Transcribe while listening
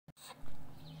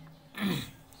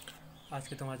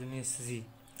আজকে তোমার জন্য এসেছি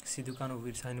সিধু কানু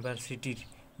বিরসা ইউনিভার্সিটির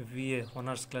বিএ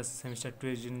অনার্স ক্লাস সেমিস্টার 2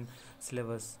 এর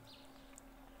সিলেবাস।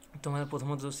 তোমাদের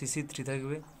প্রথমত সিসি 3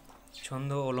 থাকবে ছন্দ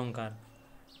ও অলঙ্কার।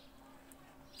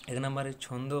 1 নম্বরে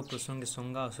ছন্দ ও প্রসঙ্গের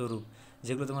সংজ্ঞা ও স্বরূপ,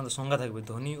 যেগুলো তোমাদের সংজ্ঞা থাকবে: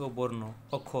 ধ্বনি ও বর্ণ,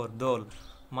 অক্ষর, দল,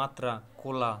 মাত্রা,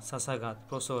 কোলা, শাসাঘাত,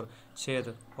 প্রসর, ছেদ,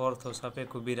 অর্থ,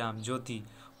 সাপেক্ষ, বিরাম, জ্যোতি,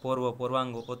 পর্ব,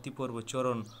 পর্বাঙ্গ, অতিপর্ব,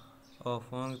 চরণ ও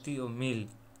পংক্তি ও মিল।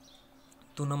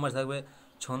 2 নম্বর থাকবে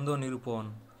ছন্দ নিরূপণ,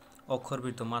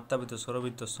 অক্ষরবৃত্ত, মাত্রাবৃত্ত,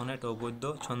 স্বরবৃত্ত, সনেট ও গদ্য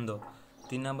ছন্দ।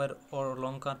 3 নম্বর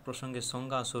অলঙ্কার প্রসঙ্গের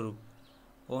সংজ্ঞা স্বরূপ: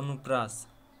 অনুপ্রাস,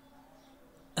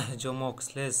 যমক,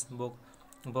 শ্লেষ,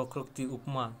 বক্রোক্তি,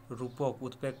 উপমা, রূপক,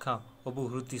 উৎপ্রেক্ষা,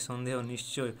 অবহূতি, সন্দেহ,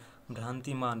 নিশ্চয়,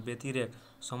 ভ্রান্তিমান, ব্যতিরেক,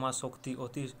 সমাসক্তি,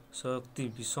 অতিশয়োক্তি,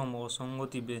 বিষম ও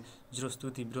সংগতি,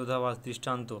 বজ্রস্তুতি, বিরোধাভাস,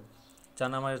 দৃষ্টান্ত। 4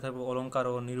 নম্বরে থাকবে অলঙ্কার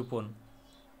ও নিরূপণ।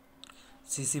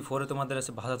 সিসি 4 তোমাদের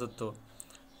আছে ভাষাতত্ত্ব,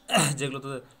 যেগুলো তো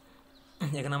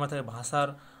 1 নম্বর থাকে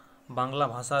বাংলা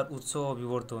ভাষার উৎস ও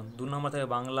বিবর্তন। 2 নম্বর থাকে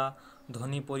বাংলা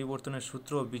ধ্বনি পরিবর্তনের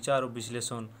সূত্র, বিচার ও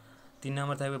বিশ্লেষণ। 3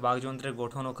 নম্বর থাকবে বাকযন্ত্রের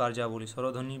গঠন ও কার্যাবলী,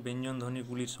 স্বরধ্বনি,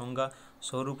 ব্যঞ্জনধ্বনিগুলির সংজ্ঞা,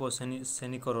 স্বরূপ ও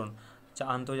শ্রেণীকরণ,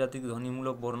 আন্তর্জাতিক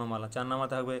ধ্বনিমূলক বর্ণমালা। 4 নম্বর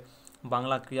থাকবে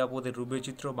বাংলা ক্রিয়াপদের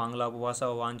রূপচিত্র, বাংলা উপভাষা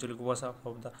ও আঞ্চলিক উপভাষা,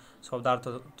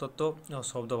 শব্দার্থতত্ত্ব ও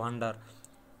শব্দভাণ্ডার।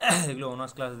 এগুলো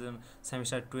অনার্স ক্লাস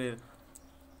সেমিস্টার 2 এর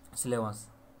সিলেবাস।